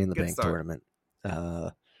this Money in the Bank tournament.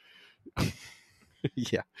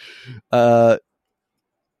 Yeah.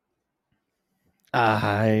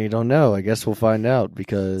 I don't know. I guess we'll find out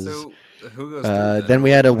because who goes then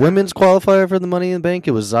we had a women's qualifier for the Money in the Bank.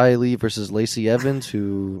 It was Xia Li versus Lacey Evans,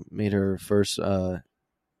 who made her first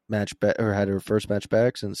match back, or had her first match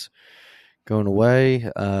back since going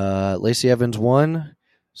away. Lacey Evans won,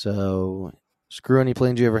 so screw any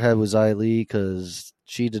plans you ever had with Xia Li because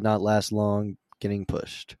she did not last long getting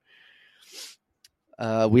pushed.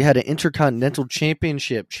 We had an Intercontinental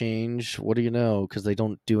Championship change. What do you know? Because they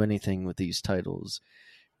don't do anything with these titles.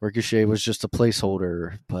 Ricochet was just a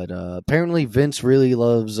placeholder, but apparently Vince really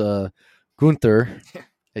loves Gunther,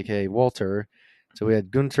 a.k.a. Walter. So we had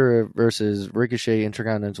Gunther versus Ricochet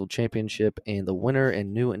Intercontinental Championship, and the winner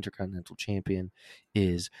and new Intercontinental Champion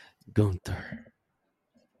is Gunther.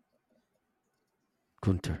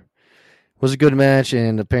 It was a good match,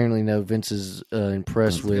 and apparently Vince is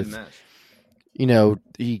impressed with...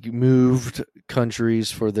 he moved countries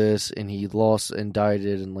for this, and he lost and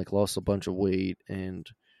dieted and lost a bunch of weight and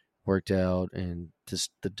worked out, and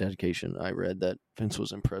just the dedication I read that Vince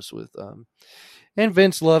was impressed with. And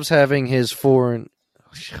Vince loves having his foreign.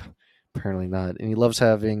 Apparently not, and he loves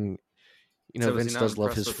having. Vince does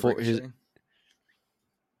love his.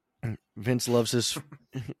 Vince loves his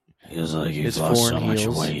He was like, his foreign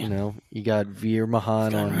heels. You know, you got Veer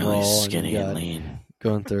Mahan on Raw, and you got lean.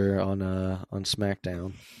 Gunther on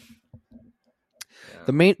SmackDown. Yeah.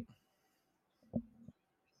 The main,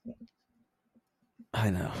 I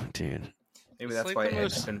know, dude. Maybe It's that's like why the Edge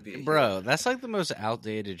most- couldn't be a heel. Bro, that's like the most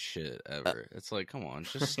outdated shit ever. It's like, come on,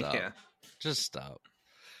 just stop. Yeah, Just stop.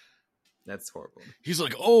 that's horrible. He's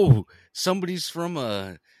like, oh, somebody's from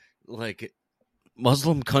a like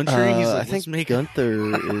Muslim country. He's like, I think let's make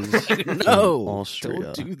Gunther is from no,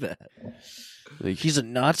 Austria. don't do that. Like, he's a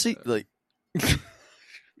Nazi. Like,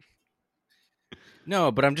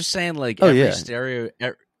 No, but I'm just saying, like Oh, every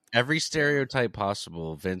yeah. every stereotype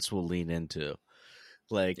possible, Vince will lean into.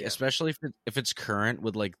 Like, Yeah. especially if it's current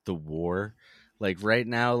with like the war. Like right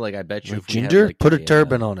now, like I bet you like if we had, Ginger, like, put a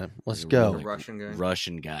turban on him. Let's like, go. The like, Russian guy.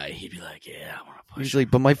 Russian guy, he'd be like, "Yeah, I want to push." He's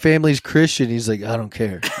like, but my family's Christian. He's like, I don't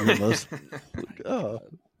care. You're Muslim. him." Oh.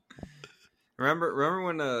 remember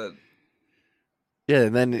when Yeah,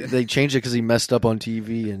 and then they changed it because he messed up on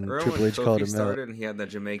TV, and remember Triple when H called Kofi him started out. and he had that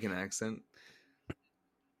Jamaican accent?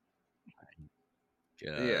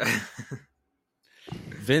 Yeah. Yeah.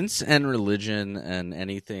 Vince and religion and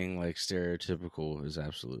anything like stereotypical is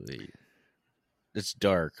absolutely, it's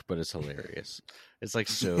dark, but it's hilarious. It's like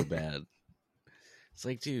so bad. It's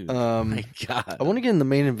like, dude, my God. I want to get in the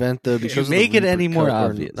main event though, You because of the make it any more or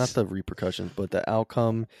obvious. not the repercussions, but the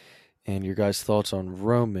outcome and your guys' thoughts on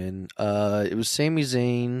Roman. It was Sami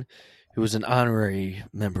Zayn, who was an honorary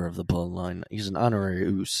member of the Bloodline. He's an honorary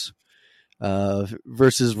Uso.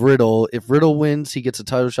 Versus Riddle. If Riddle wins, he gets a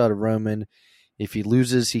title shot of Roman. If he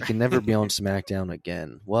loses, he can never be on SmackDown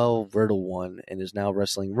again. Well, Riddle won and is now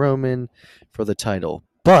wrestling Roman for the title.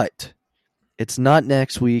 But it's not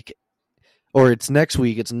next week, or it's next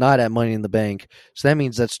week. It's not at Money in the Bank. So that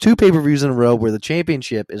means that's 2 pay-per-views in a row where the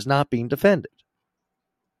championship is not being defended.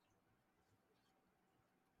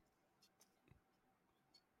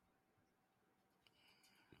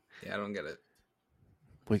 Yeah, I don't get it.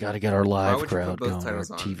 We got to get our Why live would you crowd put both going, our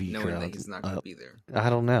titles on, TV knowing crowd. that he's not going to be there? I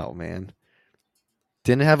don't know, man.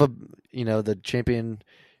 Didn't have the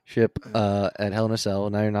championship at Hell in a Cell.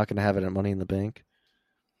 Now you're not going to have it at Money in the Bank.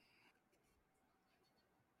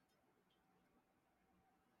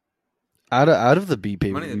 Out of the B pay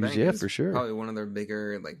per Money in the views, Bank yeah, is for sure. probably one of their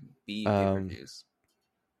bigger like B pay-per-views.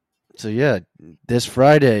 So yeah, this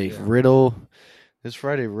Friday, Yeah. Riddle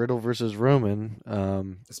versus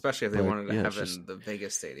Roman. Especially if they but, wanted to yeah, have it's it in the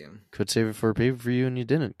Vegas stadium. Could save it for a pay per view, and you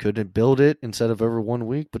didn't. Could build it instead of over 1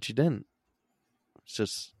 week, but you didn't.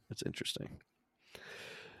 It's interesting.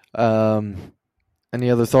 Any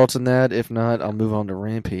other thoughts on that? If not, I'll move on to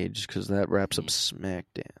Rampage because that wraps up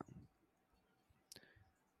SmackDown.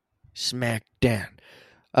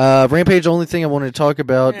 Rampage. Only thing I wanted to talk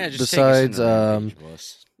about Yeah, just take us besides into Rampage,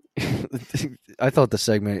 boss. I thought the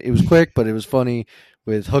segment, it was quick, but it was funny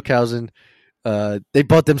with Hookhausen. They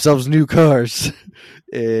bought themselves new cars,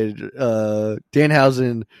 and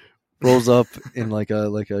Danhausen rolls up in like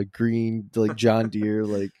a green like John Deere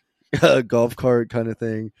like golf cart kind of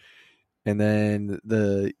thing, and then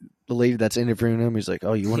the lady that's interviewing him, he's like,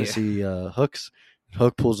 "Oh, you want to see Hooks?"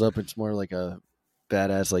 Hook pulls up. It's more like a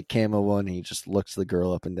badass like camo one. He just looks the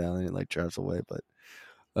girl up and down and like drives away. But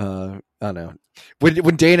I don't know. When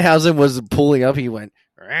Danhausen was pulling up, he went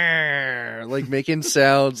 "Rawr," like making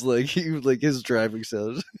sounds like his driving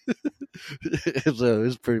sounds. So it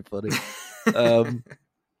was pretty funny.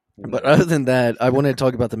 But other than that, I wanted to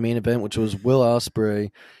talk about the main event, which was Will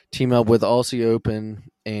Ospreay team up with Aussie Open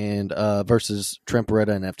and versus Trent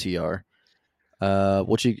Beretta and FTR.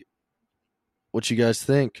 What you guys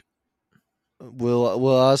think? Will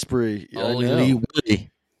Ospreay? Willie.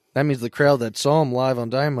 That means the crowd that saw him live on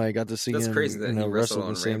Dynamite got to see That's him, crazy that he wrestle wrestled the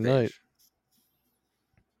on same Rampage. night.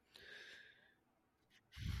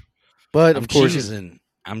 But I'm of course, cheesing.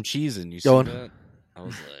 You see Go on. that? I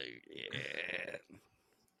was like, yeah.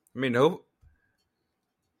 I mean, no.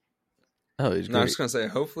 oh, he's No, I'm great. just gonna say,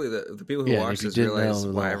 hopefully the people who Yeah, and watch if you this didn't realize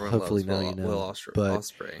know, why well, everyone hopefully loves now you know. Will But-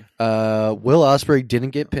 Ospreay. Will Ospreay didn't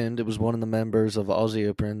get pinned. It was one of the members of Aussie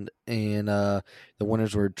Open, and the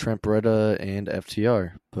winners were Trent Beretta and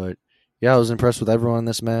FTR. But yeah, I was impressed with everyone in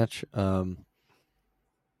this match. Yeah,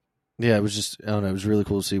 it was just, I don't know, it was really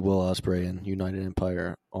cool to see Will Ospreay and United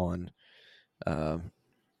Empire on.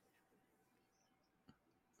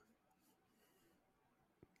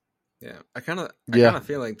 Yeah, I kind of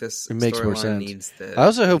feel like this It makes more storyline sense. needs the. I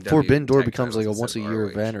also hope AEW Forbidden Door tag becomes like a titles once a instead of year ROH.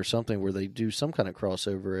 event or something where they do some kind of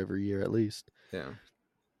crossover every year at least. Yeah.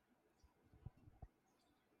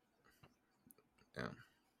 Yeah.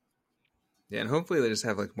 Yeah, and hopefully they just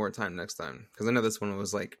have like more time next time because I know this one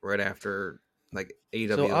was like right after like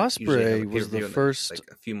AEW. So usually has Osprey a was the pay-per-view and then, first like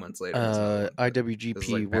a few months later. it's another one, but this is,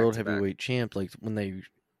 IWGP like, World back-to-back. Heavyweight Champ, like when they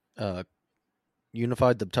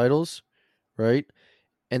unified the titles, right?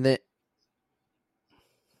 And then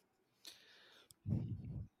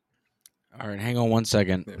All right, hang on one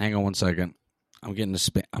second. Yeah. Hang on one second. I'm getting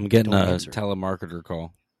I'm getting Don't a answer. telemarketer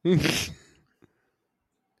call. Yeah,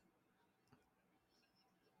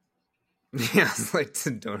 it's like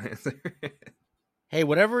don't answer. Hey,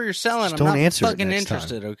 whatever you're selling, Just I'm don't not answer it fucking next time.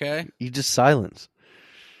 interested. Okay. you just silence.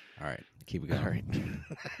 All right, keep it going. All right.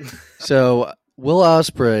 So Will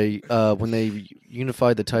Ospreay, when they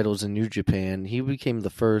unified the titles in New Japan, he became the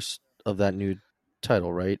first of that new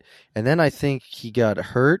title, right? And then I think he got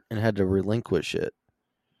hurt and had to relinquish it.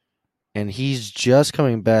 And he's just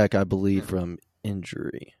coming back, I believe, from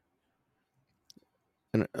injury.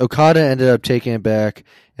 And Okada ended up taking it back,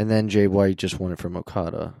 and then Jay White just won it from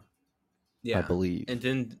Okada, Yeah, I believe. and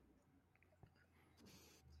then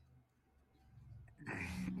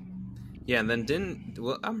didn't.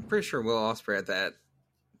 Well, I'm pretty sure Will Ospreay at that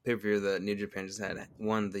pay-per-view that New Japan just had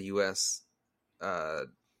won the U.S.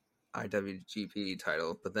 IWGP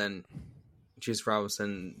title, but then Juice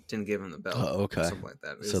Robinson didn't give him the belt. Oh, okay. Or something like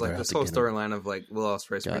that. It was So like they're this out whole to get him. storyline of like Will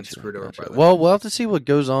Ospreay's being screwed over by them. Well, we'll have to see what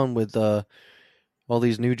goes on with all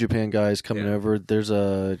these New Japan guys coming over. There's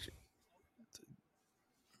a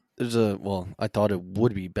well, I thought it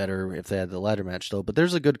would be better if they had the ladder match though, but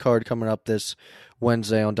there's a good card coming up this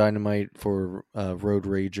Wednesday on Dynamite for Road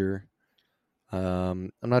Rager.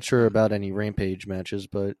 I'm not sure about any Rampage matches,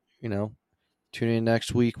 but tune in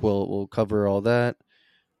next week. We'll cover all that.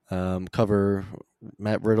 Cover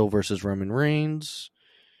Matt Riddle versus Roman Reigns.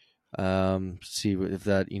 See if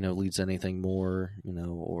that leads to anything more,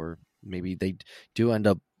 or maybe they do end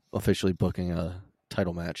up officially booking a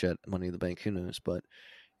title match at Money in the Bank. Who knows? But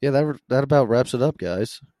yeah, that about wraps it up,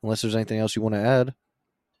 guys. Unless there's anything else you want to add.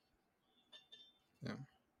 Yeah.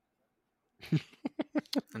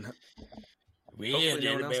 And hopefully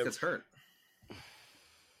no one else gets hurt.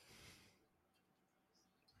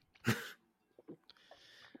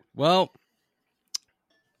 Well,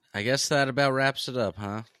 I guess that about wraps it up,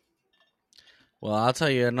 huh? Well, I'll tell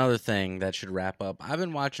you another thing that should wrap up. I've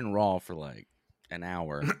been watching Raw for like an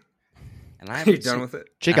hour, and I Are you haven't done seen, with it?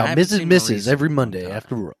 Check I out haven't Mrs. seen Mrs. Maurice every in a long Monday time.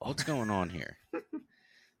 after Raw. What's going on here?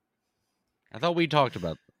 I thought we talked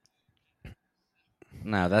about.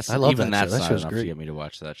 No, that's I love even that show. that's That not show's enough great. to get me to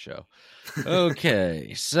watch that show.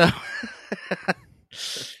 Okay, so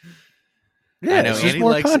Yeah, I know it's just Andy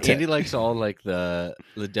more likes content. Andy likes all like the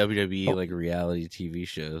WWE like reality TV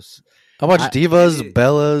shows. I watch Divas, you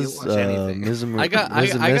Bellas, watch anything. Ms. and I got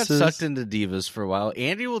Mrs. sucked into Divas for a while.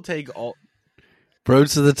 Andy will take all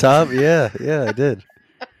Roads to the Top. Yeah, I did.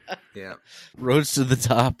 Yeah. roads to the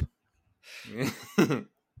top.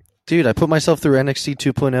 Dude, I put myself through NXT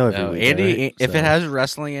 2.0 every No, week. Andy, alright? if So- it has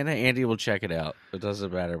wrestling in it, Andy will check it out. It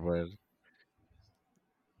doesn't matter what.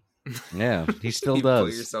 Yeah, he still You does.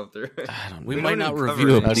 Put yourself through it. I don't- We we might don't not even cover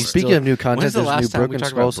review it it, but anymore. he's Speaking still- of new content, When's the there's last new time we Broken talked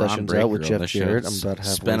Skull about Braun sessions Breaker out with on Jeff the show? Jarrett. I'm about It's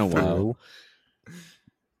halfway been a while. through.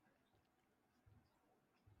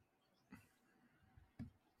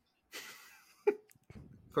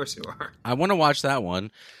 Of course you are. I want to watch that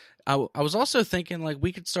one. I was also thinking like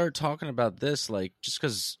we could start talking about this like just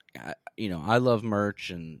because I love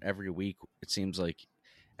merch and every week it seems like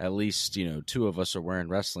at least two of us are wearing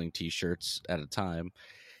wrestling T-shirts at a time.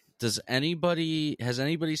 Has anybody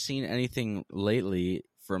seen anything lately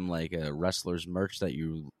from like a wrestler's merch that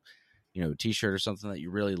T-shirt or something that you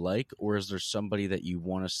really like, or is there somebody that you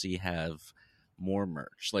want to see have more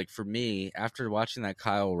merch? Like for me, after watching that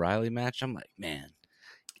Kyle O'Reilly match, I'm like, man.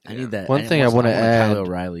 I need that. One thing I want to add. Kyle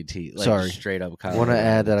O'Reilly tee. Like, Sorry. straight up. Kyle I want to O'Reilly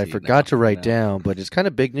add that I tee forgot now, to write you know? down, but it's kind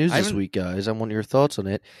of big news I this haven't- week, guys. I want your thoughts on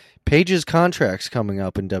it. Paige's contract's coming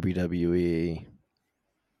up in WWE.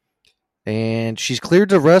 And she's cleared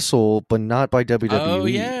to wrestle, but not by WWE. Oh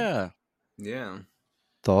yeah. Yeah.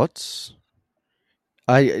 Thoughts?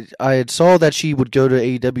 I had saw that she would go to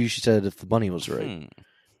AEW, she said, if the money was right.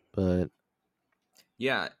 But,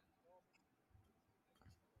 Yeah.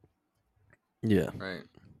 yeah. Right.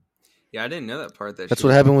 Yeah, I didn't know that part. That's she what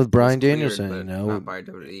was- happened with was Bryan cleared, Danielson, but you know. not by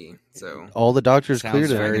WWE. So All the doctors Sounds cleared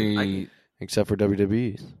very. it, except for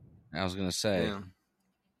WWE. I was gonna say. yeah,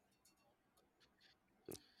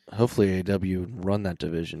 Hopefully AEW would run that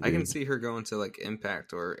division, I can dude. see her going to like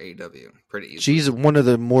Impact or AEW pretty easily. She's one of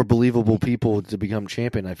the more believable people to become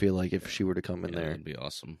champion, I feel like, if she were to come in Yeah, there. that'd be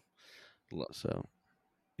awesome. So,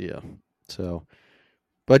 yeah. So,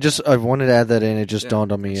 but I wanted to add that in. It just Yeah,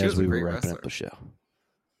 dawned on me she as was a we were great wrapping up wrestler. the show.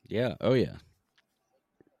 Yeah. Oh yeah.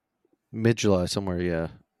 Mid-July somewhere, yeah.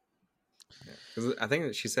 'Cause I think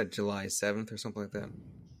that she said July 7th or something like that.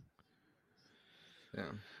 Yeah.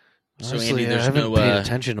 So Honestly, Andy, I there's haven't no paid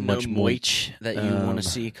attention to no much Moich that you want to Um,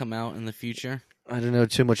 see come out in the future. I don't know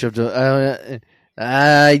too much of the.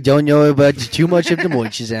 I don't know about too much of the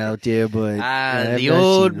Moiches out there, but I've The not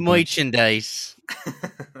old seen a bunch. merchandise.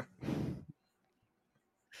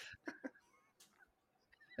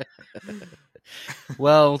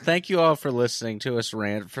 Well, thank you all for listening to us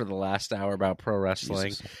rant for the last hour about pro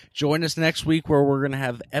wrestling. Jesus. Join us next week where we're going to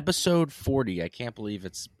have episode 40. I can't believe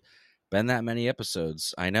it's been that many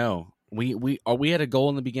episodes. I know. We had a goal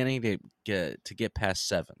in the beginning to get past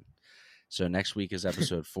 7. So next week is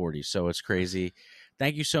episode 40. So it's crazy.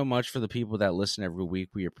 Thank you so much for the people that listen every week.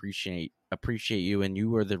 We appreciate you, and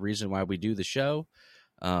you are the reason why we do the show.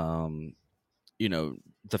 You know,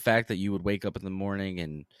 the fact that you would wake up in the morning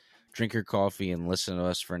and drink your coffee and listen to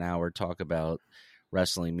us for an hour talk about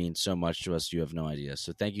wrestling means so much to us. You have no idea.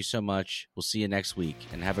 So thank you so much. We'll see you next week,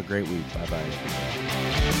 and have a great week. Bye-bye.